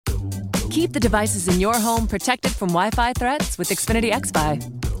Keep the devices in your home protected from Wi-Fi threats with Xfinity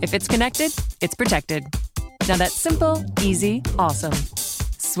XFi. If it's connected, it's protected. Now that's simple, easy, awesome.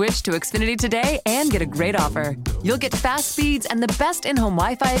 Switch to Xfinity today and get a great offer. You'll get fast speeds and the best in-home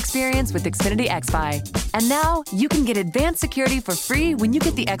Wi-Fi experience with Xfinity XFi. And now you can get advanced security for free when you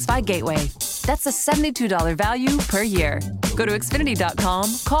get the XFi Gateway. That's a $72 value per year. Go to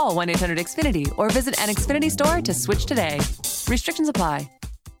Xfinity.com, call 1-800-XFINITY, or visit an Xfinity store to switch today. Restrictions apply.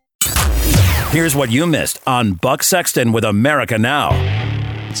 Here's what you missed on Buck Sexton with America Now.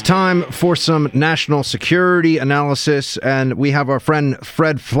 It's time for some national security analysis, and we have our friend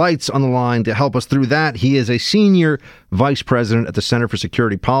Fred Fleitz on the line to help us through that. He is a senior vice president at the Center for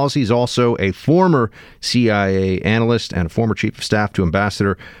Security Policy. He's also a former CIA analyst and a former chief of staff to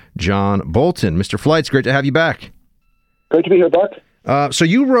Ambassador John Bolton. Mr. Fleitz, great to have you back. Great to be here, Buck. So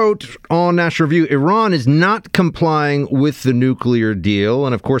you wrote on National Review, Iran is not complying with the nuclear deal.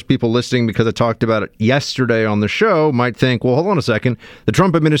 And of course, people listening, because I talked about it yesterday on the show, might think, well, hold on a second. The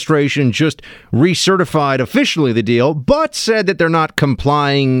Trump administration just recertified officially the deal, but said that they're not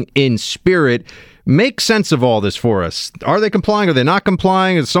complying in spirit. Make sense of all this for us. Are they complying? Are they not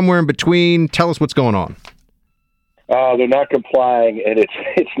complying? Is it somewhere in between? Tell us what's going on. They're not complying, and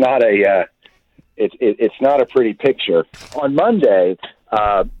it's not a... It's not a pretty picture. On Monday,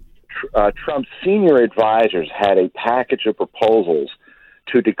 Trump's senior advisors had a package of proposals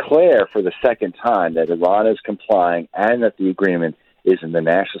to declare for the second time that Iran is complying and that the agreement is in the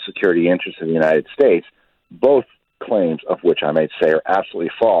national security interest of the United States, both claims of which I might say are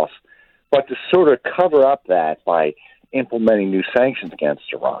absolutely false. But to sort of cover up that by implementing new sanctions against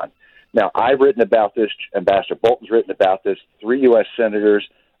Iran. Now, I've written about this. Ambassador Bolton's written about this. 3 U.S. senators,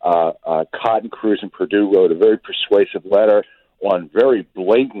 Cotton, Cruz, and Perdue wrote a very persuasive letter on very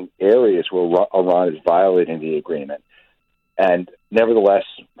blatant areas where Iran is violating the agreement. And nevertheless,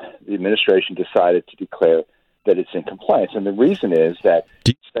 the administration decided to declare that it's in compliance. And the reason is that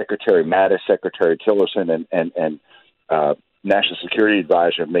Secretary Mattis, Secretary Tillerson, and National Security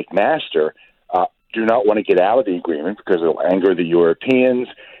Advisor McMaster do not want to get out of the agreement because it'll anger the Europeans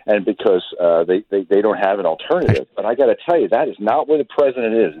and because they don't have an alternative. But I got to tell you, that is not where the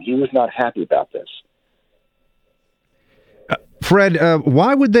president is, and he was not happy about this. Fred,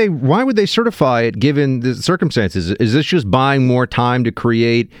 why would they certify it given the circumstances? Is this just buying more time to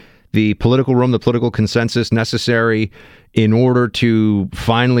create the political room, the political consensus necessary in order to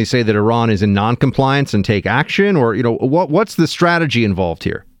finally say that Iran is in non-compliance and take action? Or, what's the strategy involved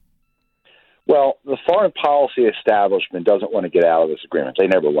here? Well, the foreign policy establishment doesn't want to get out of this agreement. They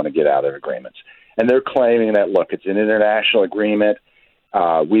never want to get out of agreements. And they're claiming that, look, it's an international agreement.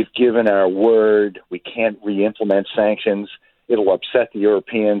 We've given our word. We can't re-implement sanctions. It'll upset the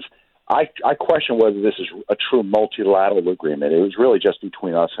Europeans. I question whether this is a true multilateral agreement. It was really just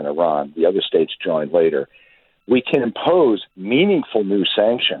between us and Iran. The other states joined later. We can impose meaningful new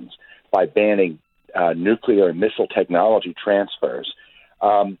sanctions by banning nuclear and missile technology transfers.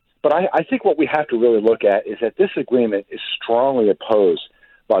 But I think what we have to really look at is that this agreement is strongly opposed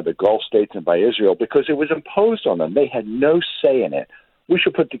by the Gulf states and by Israel because it was imposed on them. They had no say in it. We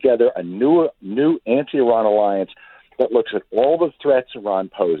should put together a new anti-Iran alliance that looks at all the threats Iran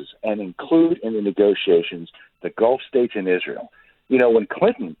poses and include in the negotiations the Gulf states and Israel. When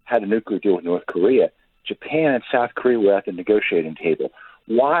Clinton had a nuclear deal with North Korea, Japan and South Korea were at the negotiating table.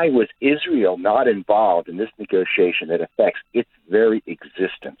 Why was Israel not involved in this negotiation that affects its very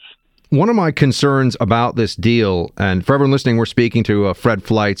existence? One of my concerns about this deal, and for everyone listening, we're speaking to Fred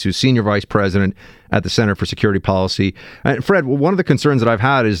Fleitz, who's Senior Vice President at the Center for Security Policy. And Fred, one of the concerns that I've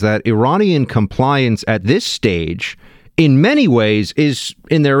had is that Iranian compliance at this stage, in many ways, is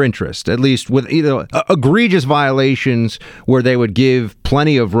in their interest, at least with egregious violations where they would give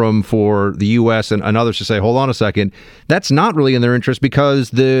plenty of room for the U.S. and others to say, hold on a second, that's not really in their interest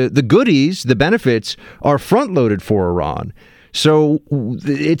because the goodies, the benefits, are front-loaded for Iran. So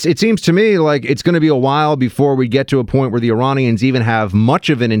it seems to me like it's going to be a while before we get to a point where the Iranians even have much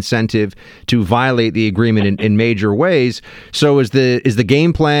of an incentive to violate the agreement in major ways. So is the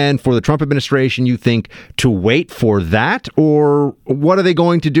game plan for the Trump administration, you think, to wait for that? Or what are they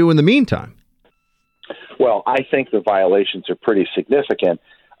going to do in the meantime? Well, I think the violations are pretty significant.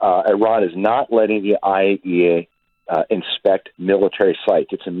 Iran is not letting the IAEA inspect military sites.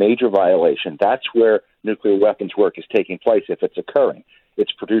 It's a major violation. That's where nuclear weapons work is taking place if it's occurring.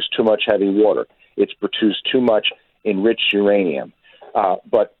 It's produced too much heavy water. It's produced too much enriched uranium.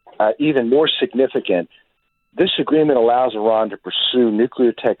 But even more significant, this agreement allows Iran to pursue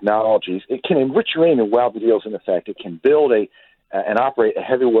nuclear technologies. It can enrich uranium while the deal is in effect. It can build and operate a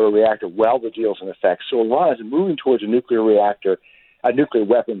heavy water reactor while the deal is in effect. So Iran is moving towards a nuclear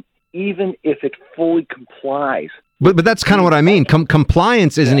weapon even if it fully complies. But that's kind of what I mean.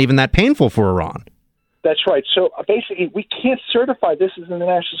 Compliance isn't even that painful for Iran. That's right. So basically, we can't certify this is in the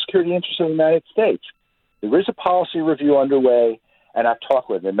national security interest of the United States. There is a policy review underway, and I've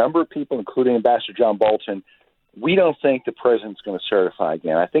talked with a number of people, including Ambassador John Bolton. We don't think the president's going to certify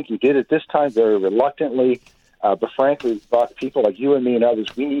again. I think he did it this time very reluctantly, but frankly, people like you and me and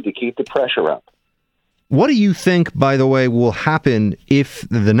others, we need to keep the pressure up. What do you think, by the way, will happen if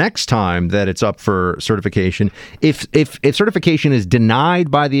the next time that it's up for certification, if certification is denied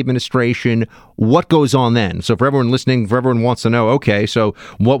by the administration, what goes on then? So for everyone listening, for everyone wants to know, okay, so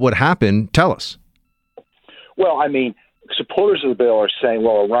what would happen? Tell us. Well, I mean, supporters of the bill are saying,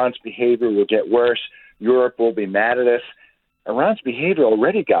 well, Iran's behavior will get worse. Europe will be mad at us. Iran's behavior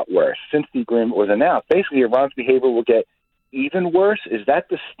already got worse since the agreement was announced. Basically, Iran's behavior will get even worse. Is that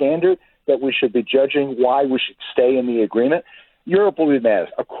the standard that we should be judging why we should stay in the agreement? Europe will be mad.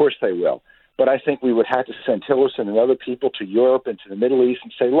 Of course they will. But I think we would have to send Tillerson and other people to Europe and to the Middle East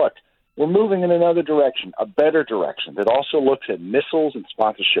and say, look, we're moving in another direction, a better direction that also looks at missiles and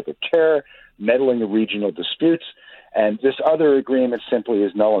sponsorship of terror, meddling in regional disputes, and this other agreement simply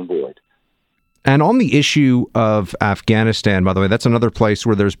is null and void. And on the issue of Afghanistan, by the way, that's another place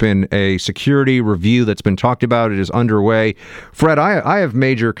where there's been a security review that's been talked about. It is underway. Fred, I have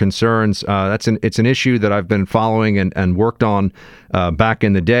major concerns. It's an issue that I've been following and worked on back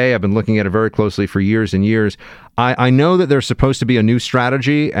in the day. I've been looking at it very closely for years and years. I know that there's supposed to be a new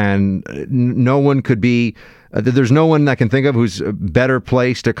strategy, and no one could be there's no one I can think of who's better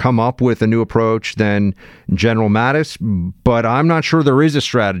placed to come up with a new approach than General Mattis, but I'm not sure there is a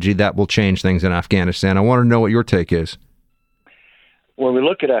strategy that will change things in Afghanistan. I want to know what your take is. When we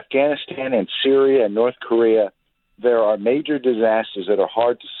look at Afghanistan and Syria and North Korea, there are major disasters that are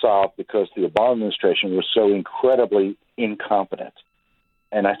hard to solve because the Obama administration was so incredibly incompetent.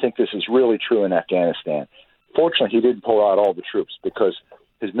 And I think this is really true in Afghanistan. Fortunately, he didn't pull out all the troops because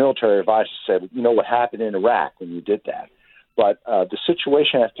his military advisor said, you know what happened in Iraq when you did that. But the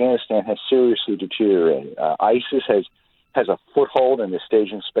situation in Afghanistan has seriously deteriorated. ISIS has a foothold and is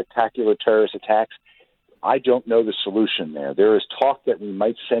staging spectacular terrorist attacks. I don't know the solution there. There is talk that we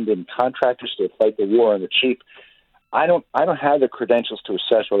might send in contractors to fight the war on the cheap. I don't have the credentials to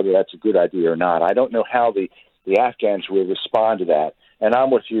assess whether that's a good idea or not. I don't know how the Afghans will respond to that. And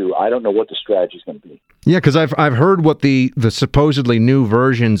I'm with you. I don't know what the strategy is going to be. Yeah, because I've heard what the supposedly new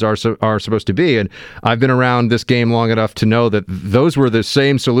versions are supposed to be, and I've been around this game long enough to know that those were the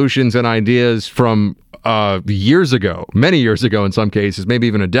same solutions and ideas from years ago, many years ago in some cases, maybe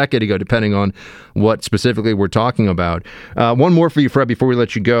even a decade ago, depending on what specifically we're talking about. One more for you, Fred, before we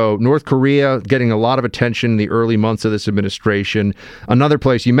let you go. North Korea getting a lot of attention in the early months of this administration. Another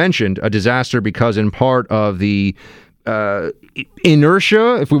place you mentioned, a disaster because in part of the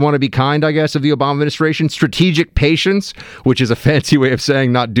inertia, if we want to be kind, I guess, of the Obama administration, strategic patience, which is a fancy way of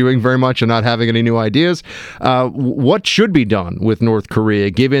saying not doing very much and not having any new ideas. What should be done with North Korea,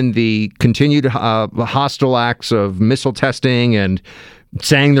 given the continued hostile acts of missile testing and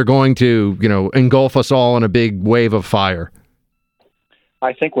saying they're going to, engulf us all in a big wave of fire?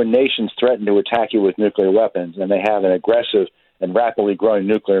 I think when nations threaten to attack you with nuclear weapons and they have an aggressive and rapidly growing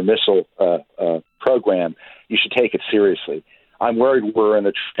nuclear missile program, you should take it seriously. I'm worried we're in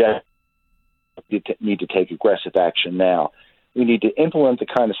the need to take aggressive action now. We need to implement the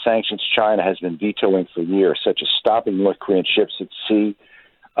kind of sanctions China has been vetoing for years, such as stopping North Korean ships at sea,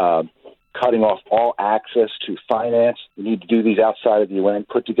 cutting off all access to finance. We need to do these outside of the UN,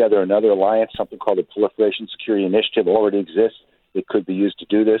 put together another alliance, something called the Proliferation Security Initiative already exists. It could be used to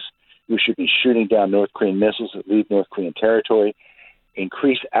do this. We should be shooting down North Korean missiles that leave North Korean territory,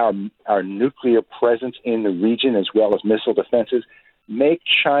 increase our nuclear presence in the region as well as missile defenses, make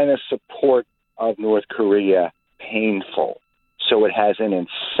China's support of North Korea painful so it has an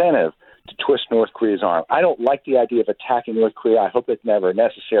incentive to twist North Korea's arm. I don't like the idea of attacking North Korea. I hope it's never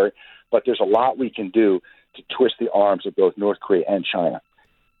necessary, but there's a lot we can do to twist the arms of both North Korea and China.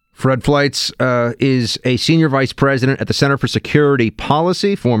 Fred Fleitz is a senior vice president at the Center for Security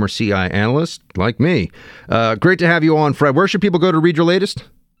Policy, former CI analyst like me. Great to have you on, Fred. Where should people go to read your latest?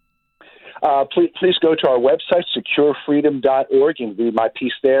 Please go to our website, securefreedom.org, and read my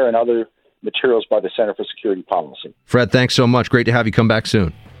piece there and other materials by the Center for Security Policy. Fred, thanks so much. Great to have you come back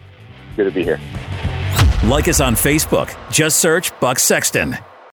soon. Good to be here. Like us on Facebook. Just search Buck Sexton.